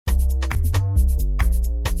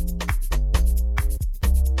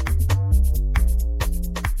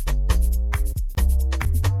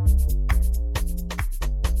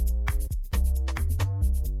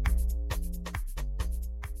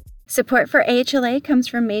Support for AHLA comes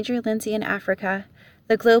from Major Lindsey in Africa,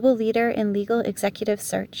 the global leader in legal executive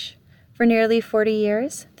search. For nearly 40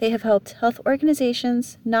 years, they have helped health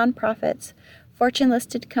organizations, nonprofits,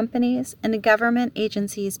 Fortune-listed companies, and government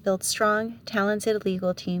agencies build strong, talented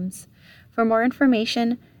legal teams. For more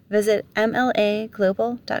information, visit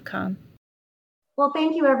mlaglobal.com. Well,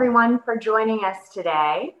 thank you everyone for joining us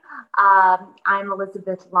today. I'm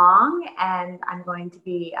Elizabeth Long, and I'm going to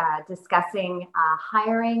be discussing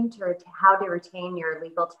hiring how to retain your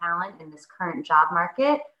legal talent in this current job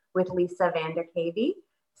market with Lisa Vanderkavy.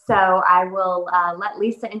 So I will let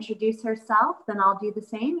Lisa introduce herself, then I'll do the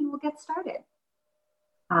same and we'll get started.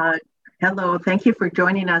 Hello, thank you for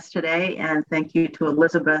joining us today, and thank you to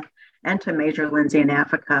Elizabeth and to Major Lindsey in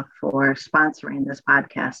Africa for sponsoring this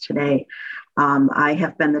podcast today. I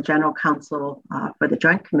have been the general counsel for the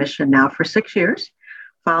Joint Commission now for 6 years,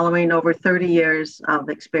 following over 30 years of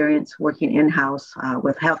experience working in-house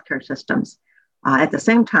with healthcare systems. At the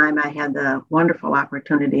same time, I had the wonderful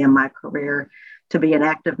opportunity in my career to be an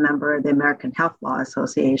active member of the American Health Law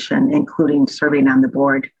Association, including serving on the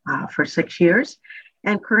board for 6 years.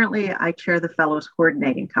 And currently, I chair the Fellows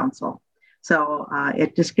Coordinating Council. So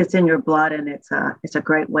it just gets in your blood, and it's a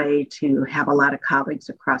great way to have a lot of colleagues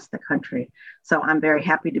across the country. So I'm very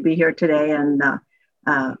happy to be here today. And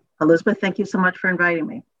Elizabeth, thank you so much for inviting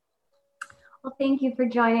me. Well, thank you for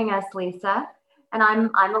joining us, Lisa. And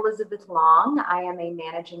I'm Elizabeth Long. I am a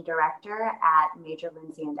managing director at Major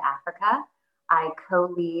Lindsey in Africa. I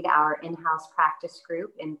co-lead our in-house practice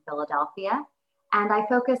group in Philadelphia, and I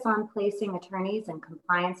focus on placing attorneys and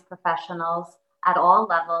compliance professionals at all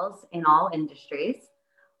levels in all industries,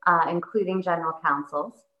 including general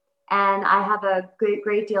counsels. And I have a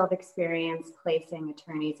great deal of experience placing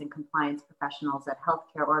attorneys and compliance professionals at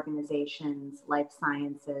healthcare organizations, life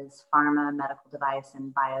sciences, pharma, medical device,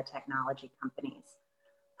 and biotechnology companies.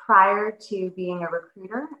 Prior to being a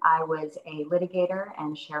recruiter, I was a litigator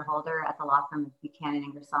and shareholder at the law firm of Buchanan,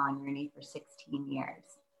 Ingersoll & Rooney for 16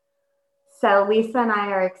 years. So Lisa and I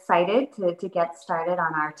are excited to get started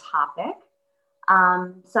on our topic.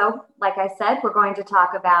 So like I said, we're going to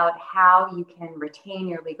talk about how you can retain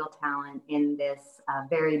your legal talent in this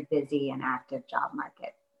very busy and active job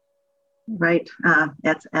market. Right.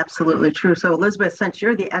 That's absolutely true. So Elizabeth, since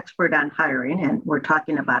you're the expert on hiring, and we're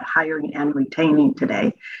talking about hiring and retaining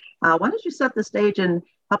today, why don't you set the stage and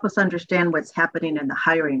help us understand what's happening in the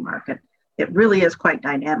hiring market? It really is quite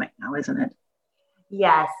dynamic now, isn't it?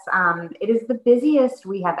 Yes, it is the busiest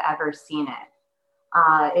we have ever seen it.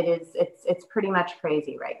 It's pretty much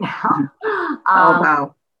crazy right now. Oh,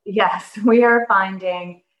 wow. Yes, we are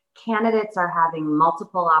finding candidates are having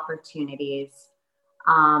multiple opportunities.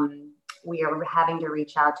 We are having to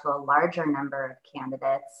reach out to a larger number of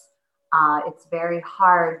candidates. It's very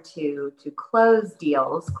hard to close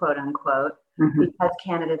deals, quote unquote, because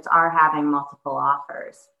candidates are having multiple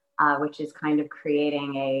offers, which is kind of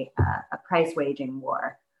creating a price waging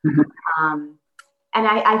war. And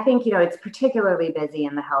I think, it's particularly busy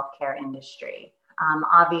in the healthcare industry.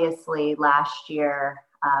 Obviously, last year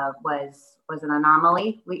was an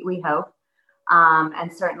anomaly, we hope,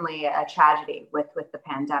 and certainly a tragedy with the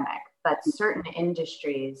pandemic. But certain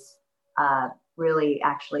industries really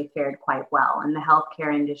actually fared quite well. And the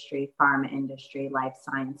healthcare industry, pharma industry, life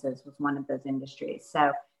sciences was one of those industries.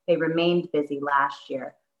 So they remained busy last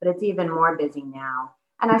year, but it's even more busy now.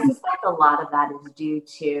 And I suspect a lot of that is due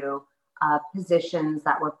to positions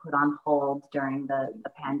that were put on hold during the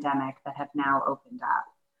pandemic that have now opened up.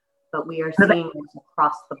 But we are seeing this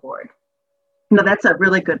across the board. No, that's a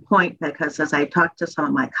really good point, because as I talk to some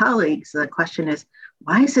of my colleagues, the question is,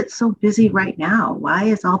 why is it so busy right now? Why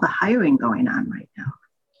is all the hiring going on right now?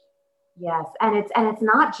 Yes, and it's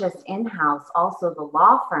not just in-house. Also, the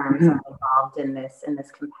law firms are involved in this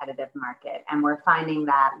competitive market, and we're finding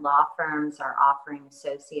that law firms are offering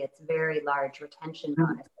associates very large retention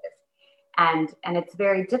bonuses, and it's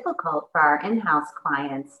very difficult for our in-house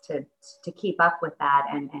clients to keep up with that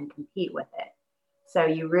and compete with it. So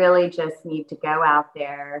you really just need to go out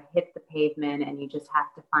there, hit the pavement, and you just have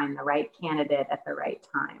to find the right candidate at the right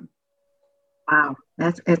time. Wow,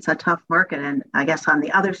 it's a tough market. And I guess on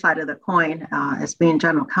the other side of the coin, as being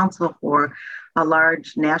general counsel for a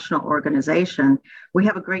large national organization, we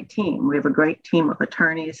have a great team. We have a great team of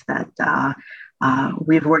attorneys that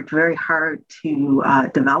we've worked very hard to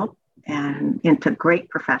develop and into great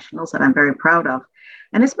professionals that I'm very proud of.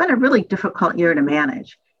 And it's been a really difficult year to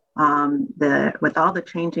manage. With all the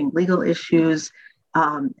changing legal issues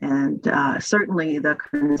and certainly the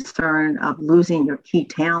concern of losing your key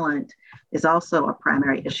talent is also a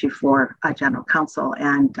primary issue for general counsel.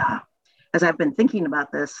 And as I've been thinking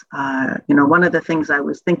about this, one of the things I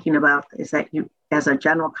was thinking about is that you, as a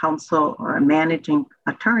general counsel or a managing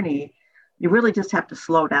attorney, you really just have to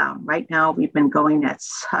slow down. Right now, we've been going at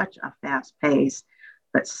such a fast pace,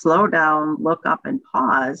 but slow down, look up and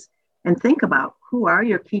pause and think about who are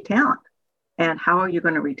your key talent and how are you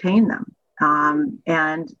going to retain them.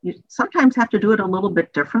 And you sometimes have to do it a little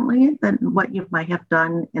bit differently than what you might have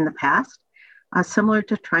done in the past, similar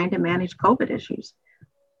to trying to manage COVID issues.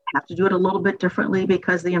 Have to do it a little bit differently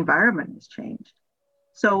because the environment has changed.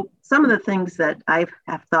 So some of the things that I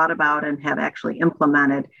have thought about and have actually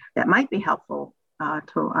implemented that might be helpful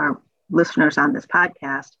to our listeners on this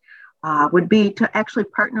podcast would be to actually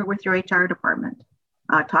partner with your HR department.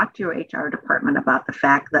 Talk to your HR department about the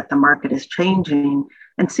fact that the market is changing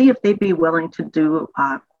and see if they'd be willing to do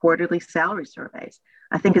quarterly salary surveys.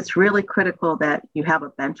 I think it's really critical that you have a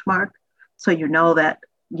benchmark so you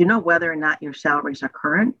know whether or not your salaries are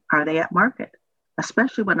current. Are they at market?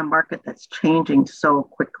 Especially when a market that's changing so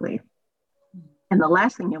quickly. And the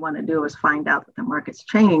last thing you want to do is find out that the market's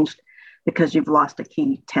changed because you've lost a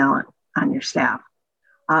key talent on your staff.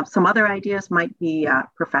 Some other ideas might be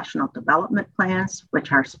professional development plans,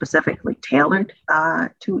 which are specifically tailored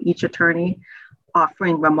to each attorney,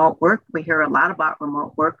 offering remote work. We hear a lot about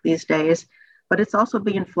remote work these days, but it's also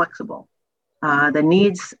being flexible. The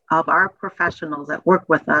needs of our professionals that work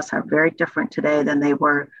with us are very different today than they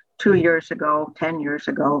were 2 years ago, 10 years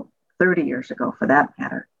ago, 30 years ago, for that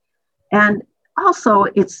matter. And also,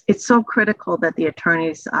 it's so critical that the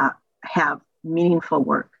attorneys have meaningful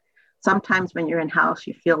work. Sometimes when you're in-house,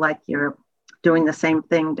 you feel like you're doing the same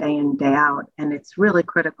thing day in, day out. And it's really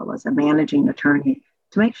critical as a managing attorney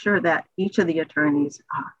to make sure that each of the attorneys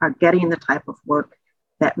are getting the type of work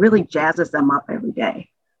that really jazzes them up every day,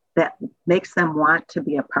 that makes them want to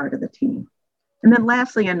be a part of the team. And then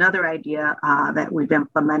lastly, another idea that we've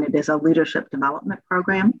implemented is a leadership development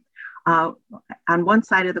program. On one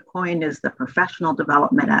side of the coin is the professional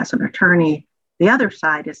development as an attorney. The other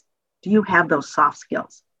side is, do you have those soft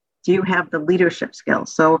skills? Do you have the leadership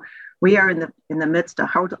skills? So we are in the midst of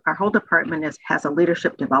our whole department has a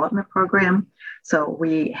leadership development program. So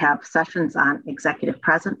we have sessions on executive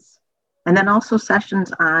presence, and then also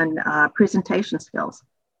sessions on presentation skills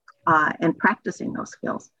and practicing those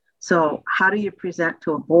skills. So how do you present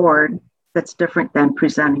to a board that's different than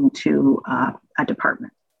presenting to a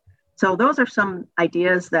department? So those are some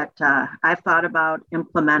ideas that I've thought about,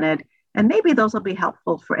 implemented, and maybe those will be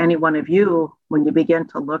helpful for any one of you when you begin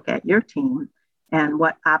to look at your team and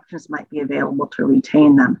what options might be available to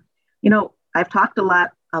retain them. I've talked a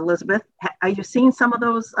lot, Elizabeth. Are you seeing some of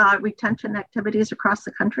those retention activities across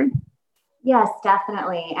the country? Yes,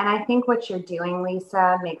 definitely. And I think what you're doing,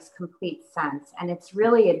 Lisa, makes complete sense. And it's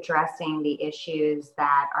really addressing the issues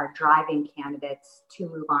that are driving candidates to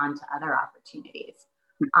move on to other opportunities.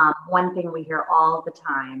 One thing we hear all the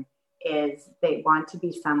time is they want to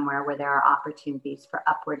be somewhere where there are opportunities for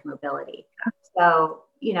upward mobility. So,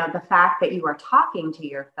 the fact that you are talking to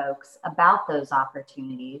your folks about those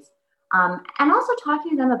opportunities and also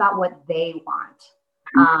talking to them about what they want.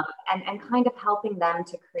 And kind of helping them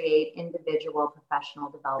to create individual professional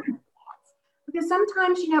development plans. Because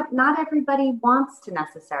sometimes, not everybody wants to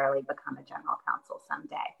necessarily become a general counsel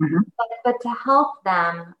someday, but to help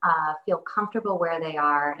them feel comfortable where they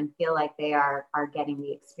are and feel like they are getting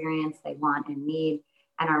the experience they want and need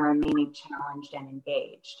and are remaining challenged and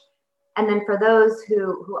engaged. And then for those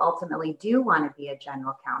who ultimately do want to be a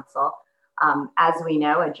general counsel, as we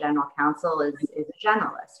know, a general counsel is a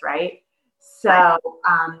generalist, right? So,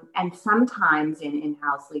 and sometimes in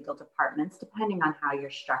in-house legal departments, depending on how you're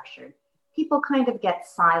structured, people kind of get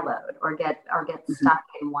siloed or get stuck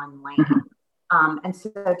in one lane. And so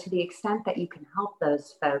to the extent that you can help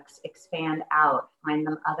those folks expand out, find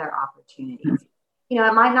them other opportunities,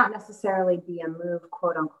 it might not necessarily be a move,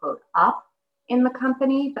 quote unquote, up in the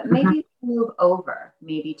company, but maybe move over,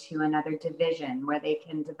 maybe to another division where they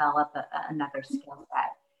can develop another skill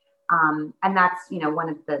set. And that's, one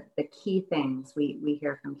of the key things we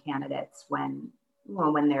hear from candidates when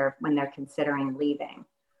they're considering leaving.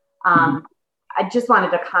 I just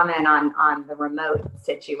wanted to comment on the remote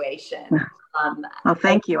situation. Well,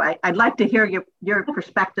 thank you. I'd like to hear your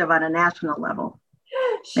perspective on a national level.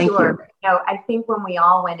 Sure. I think when we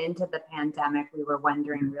all went into the pandemic, we were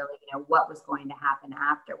wondering really, what was going to happen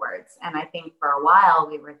afterwards. And I think for a while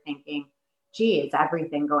we were thinking, gee, is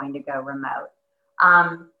everything going to go remote?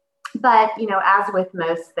 But, as with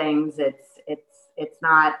most things, it's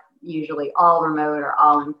not usually all remote or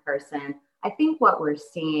all in person. I think what we're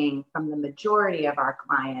seeing from the majority of our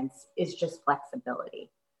clients is just flexibility.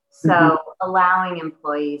 So allowing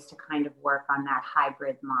employees to kind of work on that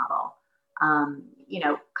hybrid model.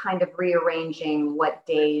 kind of rearranging what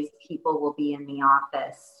days people will be in the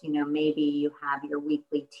office. Maybe you have your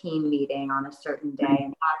weekly team meeting on a certain day,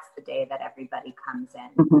 and that's the day that everybody comes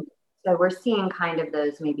in. Mm-hmm. So we're seeing kind of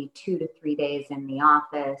those maybe 2 to 3 days in the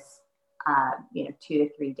office, 2 to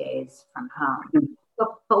 3 days from home. Mm-hmm.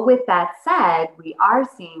 But with that said, we are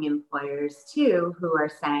seeing employers too who are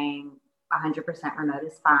saying 100% remote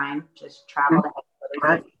is fine, just travel to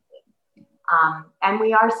headquarters. Right. And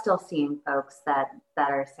we are still seeing folks that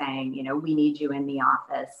are saying, we need you in the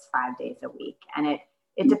office 5 days a week. And it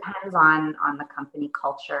depends on the company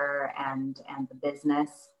culture and the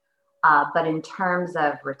business. But in terms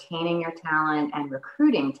of retaining your talent and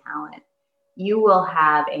recruiting talent, you will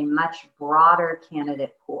have a much broader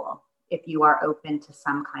candidate pool if you are open to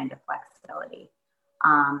some kind of flexibility.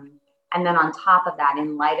 And then on top of that,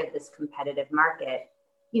 in light of this competitive market,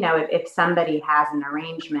 if somebody has an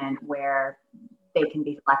arrangement where they can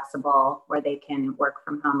be flexible, where they can work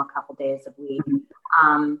from home a couple days a week,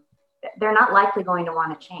 they're not likely going to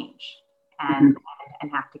want to change and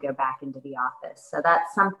have to go back into the office. So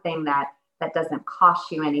that's something that doesn't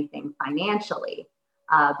cost you anything financially.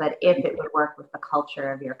 But if it would work with the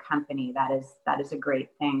culture of your company, that is a great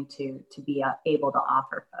thing to be able to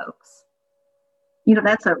offer folks.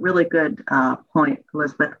 That's a really good point,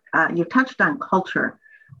 Elizabeth. You touched on culture.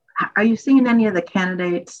 Are you seeing any of the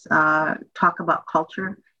candidates talk about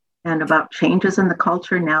culture and about changes in the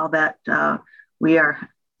culture now that we are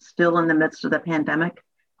still in the midst of the pandemic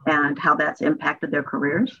and how that's impacted their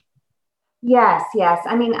careers? Yes.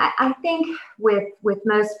 I mean, I think with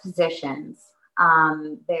most positions,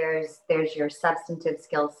 there's your substantive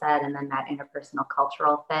skill set and then that interpersonal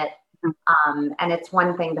cultural fit. And it's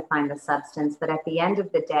one thing to find the substance, but at the end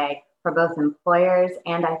of the day, for both employers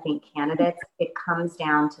and I think candidates, it comes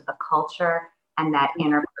down to the culture and that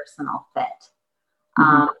interpersonal fit.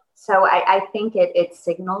 So I think it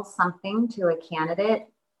signals something to a candidate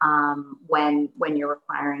when you're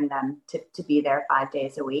requiring them to be there 5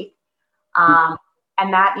 days a week.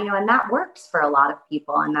 And that works for a lot of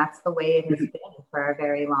people, and that's the way it has been for a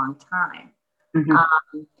very long time.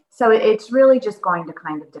 So it's really just going to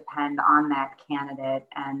kind of depend on that candidate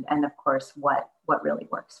and of course what really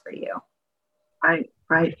works for you.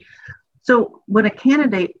 Right. So when a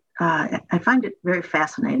candidate, I find it very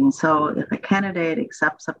fascinating. So if a candidate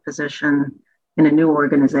accepts a position in a new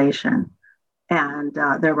organization and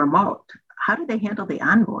they're remote, how do they handle the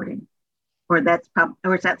onboarding? Or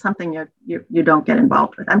is that something you don't get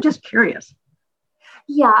involved with? I'm just curious.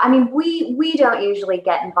 Yeah, I mean, we don't usually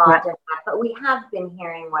get involved in that, but we have been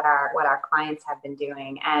hearing what our clients have been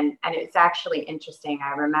doing, and it's actually interesting.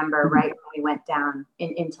 I remember right when we went down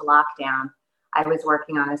into lockdown, I was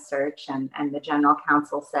working on a search, and the general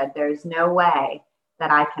counsel said, "There's no way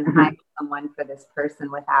that I can hire someone for this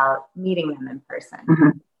person without meeting them in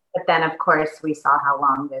person." But then, of course, we saw how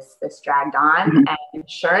long this dragged on, and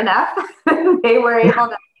sure enough, they were able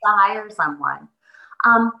to hire someone.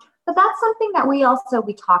 But that's something that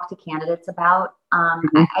we talk to candidates about.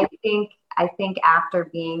 I think after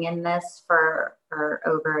being in this for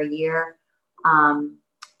over a year,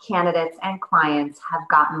 candidates and clients have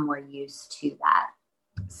gotten more used to that.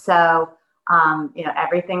 So,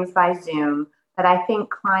 everything's by Zoom, but I think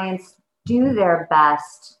clients do their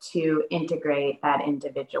best to integrate that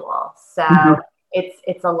individual. So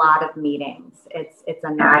it's a lot of meetings. It's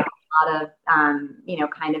a lot of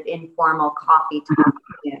kind of informal coffee talk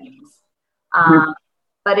meetings.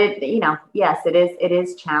 But yes, it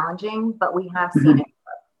is challenging, but we have seen it.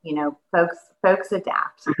 Folks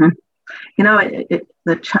adapt.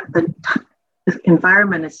 The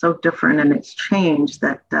environment is so different and it's changed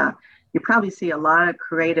that you probably see a lot of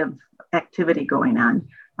creative activity going on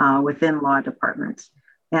within law departments.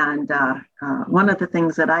 And one of the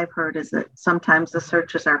things that I've heard is that sometimes the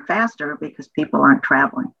searches are faster because people aren't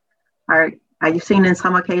traveling. Are you seeing in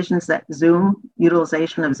some occasions that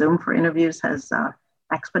utilization of Zoom for interviews has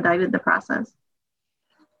expedited the process?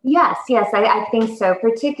 Yes, I think so.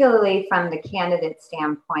 Particularly from the candidate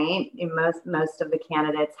standpoint, most of the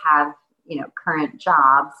candidates have current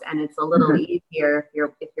jobs, and it's a little easier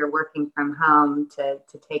if you're working from home to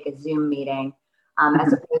take a Zoom meeting.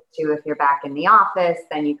 As opposed to if you're back in the office,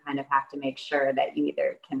 then you kind of have to make sure that you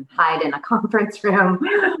either can hide in a conference room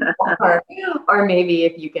or maybe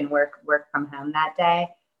if you can work from home that day.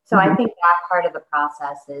 So I think that part of the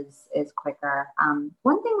process is quicker.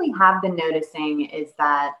 One thing we have been noticing is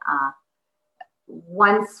that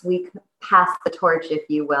once we pass the torch, if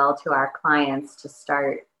you will, to our clients to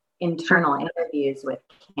start internal interviews with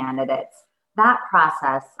candidates, that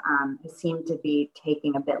process seemed to be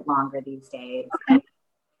taking a bit longer these days. And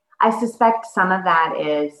I suspect some of that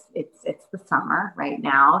is it's the summer right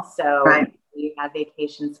now, so Right. you have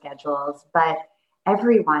vacation schedules, but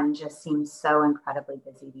everyone just seems so incredibly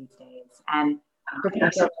busy these days, and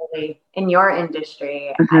Yes. particularly in your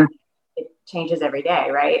industry, Mhm. it changes every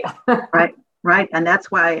day, right? Right. Right. And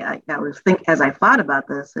that's why I was thinking, as I thought about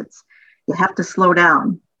this, you have to slow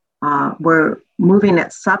down. We're moving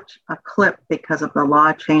at such a clip because of the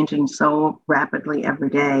law changing so rapidly every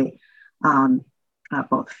day, um,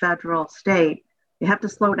 both federal, state. You have to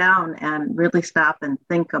slow down and really stop and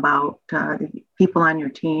think about the people on your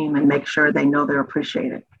team and make sure they know they're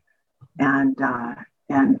appreciated, and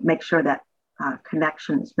make sure that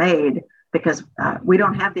connection is made, because we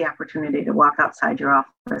don't have the opportunity to walk outside your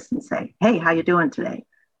office and say, "Hey, how you doing today?"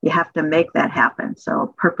 You have to make that happen.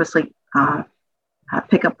 So purposely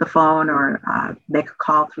pick up the phone or make a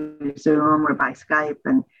call through Zoom or by Skype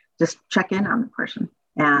and just check in on the person.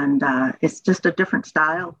 And it's just a different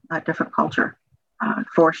style, a different culture,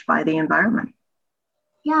 forced by the environment.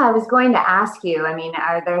 Yeah, I was going to ask you, I mean,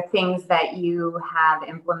 are there things that you have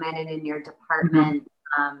implemented in your department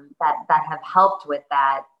that have helped with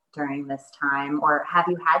that during this time? Or have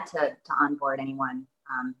you had to onboard anyone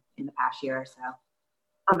in the past year or so?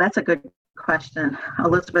 Oh, that's a good question.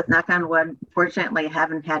 Elizabeth, knock on wood, fortunately,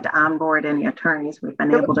 haven't had to onboard any attorneys. We've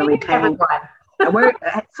been able to retain. We're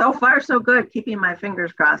so far so good, keeping my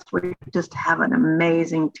fingers crossed. We just have an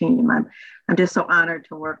amazing team. I'm just so honored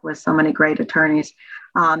to work with so many great attorneys.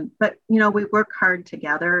 But we work hard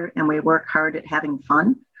together, and we work hard at having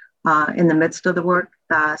fun in the midst of the work.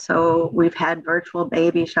 So we've had virtual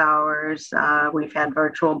baby showers, we've had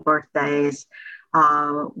virtual birthdays.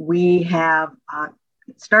 We have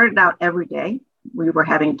started out every day. We were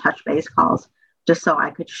having touch base calls just so I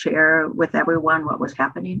could share with everyone what was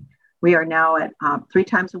happening. We are now at 3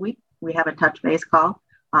 times a week. We have a touch base call.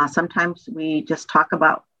 Sometimes we just talk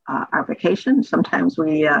about our vacation. Sometimes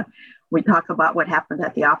we talk about what happened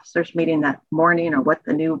at the officers meeting that morning or what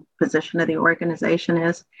the new position of the organization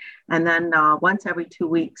is. And then once every 2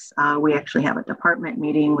 weeks, we actually have a department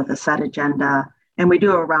meeting with a set agenda, and we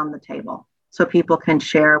do around the table. So people can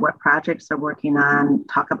share what projects they're working on,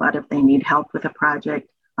 talk about if they need help with a project,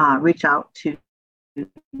 reach out to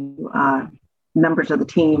members of the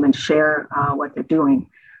team and share what they're doing.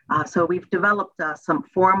 So we've developed some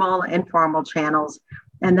formal, informal channels.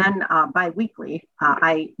 And then bi-weekly,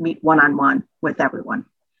 I meet one-on-one with everyone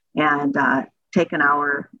and take an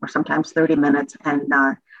hour or sometimes 30 minutes and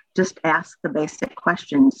just ask the basic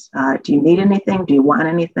questions. Do you need anything? Do you want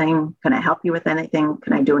anything? Can I help you with anything?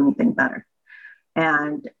 Can I do anything better?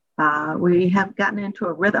 And we have gotten into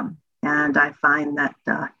a rhythm. And I find that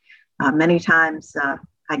many times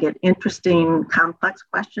I get interesting, complex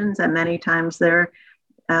questions, and many times they're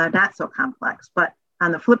not so complex. But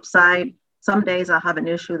on the flip side, some days I'll have an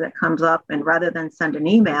issue that comes up, and rather than send an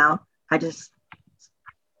email,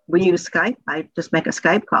 we use Skype. I just make a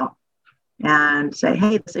Skype call and say,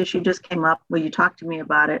 "Hey, this issue just came up. Will you talk to me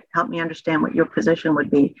about it? Help me understand what your position would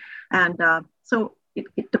be." And so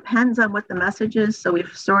it depends on what the message is. So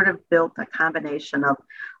we've sort of built a combination of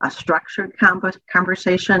a structured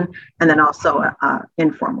conversation and then also a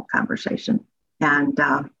informal conversation. And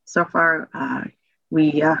so far,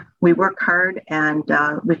 we work hard, and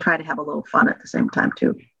we try to have a little fun at the same time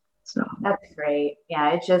too. So that's great.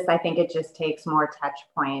 Yeah, I think it just takes more touch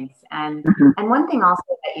points. And and one thing also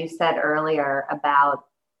that you said earlier about,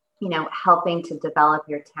 helping to develop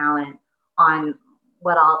your talent on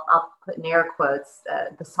what I'll put in air quotes,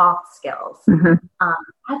 the soft skills.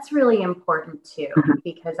 That's really important too,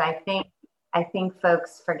 because I think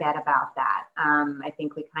folks forget about that. I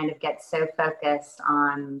think we kind of get so focused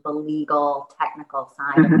on the legal, technical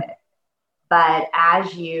side of it. But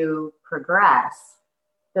as you progress,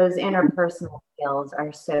 those interpersonal skills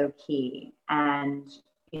are so key. And,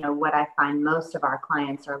 what I find most of our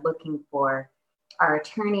clients are looking for are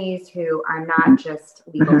attorneys who are not just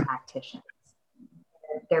legal tacticians.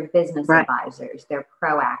 They're business advisors, they're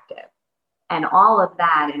proactive. And all of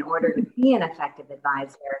that, in order to be an effective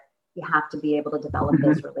advisor, you have to be able to develop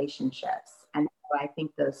those relationships. And so I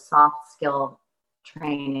think those soft skill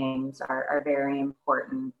trainings are very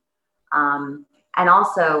important. And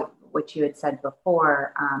also, what you had said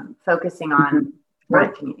before, focusing on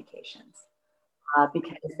word communications,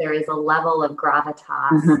 because there is a level of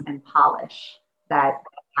gravitas and polish that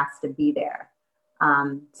has to be there.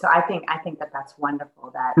 So I think that's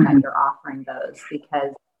wonderful that you're offering those,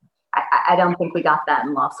 because I don't think we got that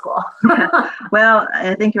in law school. Well,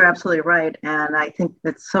 I think you're absolutely right. And I think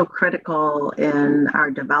it's so critical in our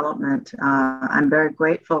development. I'm very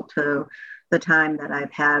grateful to the time that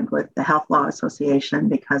I've had with the Health Law Association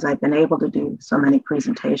because I've been able to do so many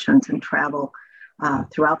presentations and travel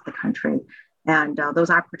throughout the country. And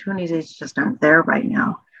those opportunities just aren't there right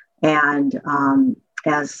now. And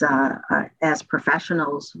as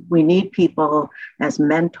professionals, we need people as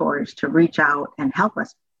mentors to reach out and help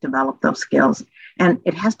us develop those skills. And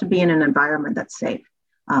it has to be in an environment that's safe,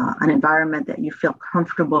 an environment that you feel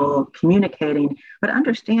comfortable communicating, but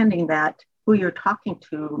understanding that who you're talking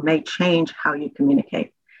to may change how you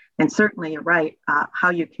communicate. And certainly you're right, how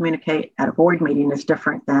you communicate at a board meeting is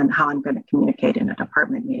different than how I'm going to communicate in a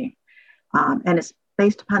department meeting. And it's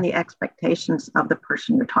based upon the expectations of the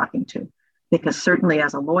person you're talking to, because certainly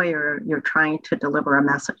as a lawyer, you're trying to deliver a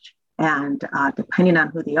message. And depending on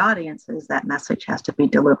who the audience is, that message has to be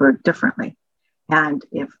delivered differently. And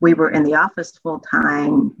if we were in the office full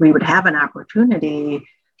time, we would have an opportunity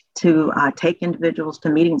to take individuals to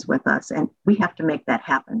meetings with us. And we have to make that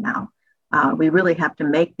happen now. We really have to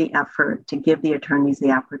make the effort to give the attorneys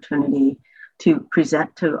the opportunity to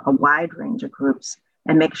present to a wide range of groups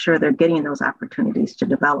and make sure they're getting those opportunities to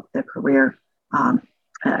develop their career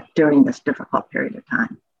during this difficult period of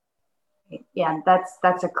time. Yeah,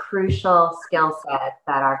 that's a crucial skill set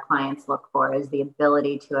that our clients look for, is the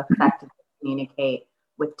ability to effectively communicate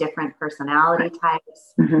with different personality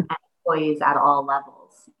types and employees at all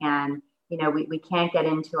levels. And, you know, we can't get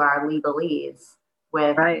into our legalese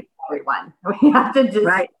with everyone. We have to just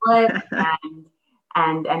split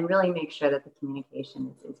and really make sure that the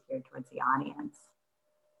communication is geared towards the audience.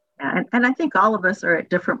 Yeah, and I think all of us are at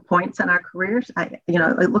different points in our careers.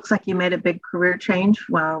 It looks like you made a big career change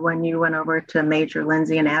when you went over to Major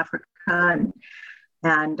Lindsey in Africa,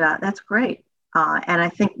 and that's great. And I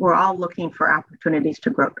think we're all looking for opportunities to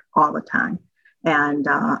grow all the time. And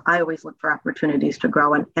I always look for opportunities to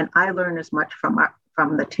grow, and I learn as much from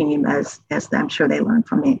the team as I'm sure they learn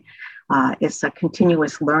from me. It's a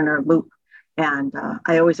continuous learner loop, and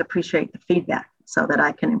I always appreciate the feedback so that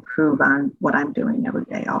I can improve on what I'm doing every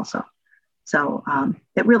day also. So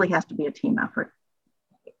it really has to be a team effort.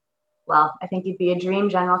 Well, I think you'd be a dream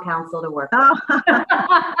general counsel to work with.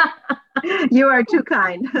 You are too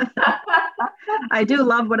kind. I do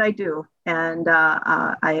love what I do, and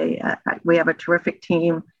we have a terrific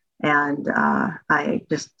team, and I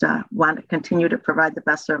just want to continue to provide the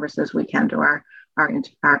best services we can to our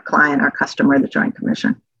client, our customer, the Joint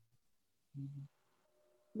Commission.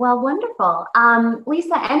 Well, wonderful.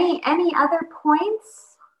 Lisa, any other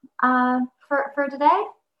points for today?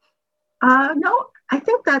 No, I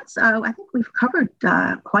think I think we've covered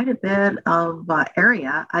quite a bit of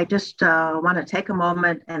area. I just want to take a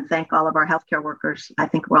moment and thank all of our healthcare workers. I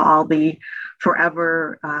think we'll all be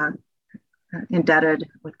forever indebted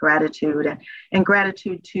with gratitude and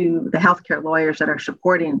gratitude to the healthcare lawyers that are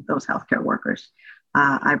supporting those healthcare workers.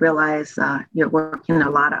 I realize you're working a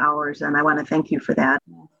lot of hours, and I want to thank you for that.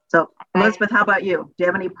 So, Elizabeth, how about you? Do you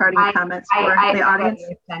have any parting comments for the audience?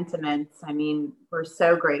 Your sentiments. I mean, we're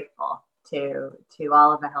so grateful to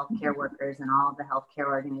all of the healthcare workers and all of the healthcare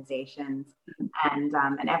organizations and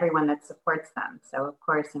everyone that supports them. So, of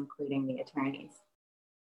course, including the attorneys.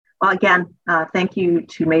 Well, again, thank you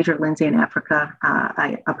to Major Lindsey in Africa.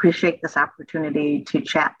 I appreciate this opportunity to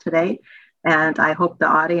chat today, and I hope the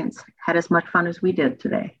audience had as much fun as we did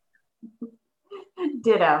today.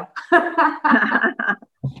 Ditto.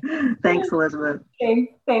 Thanks, Elizabeth.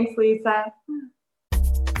 Thanks, Lisa.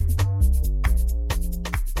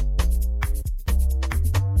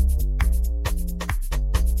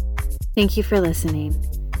 Thank you for listening.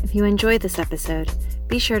 If you enjoyed this episode,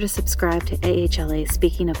 be sure to subscribe to AHLA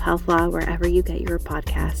Speaking of Health Law wherever you get your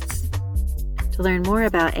podcasts. To learn more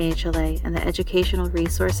about AHLA and the educational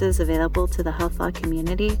resources available to the health law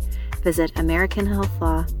community, visit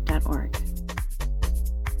AmericanHealthLaw.org.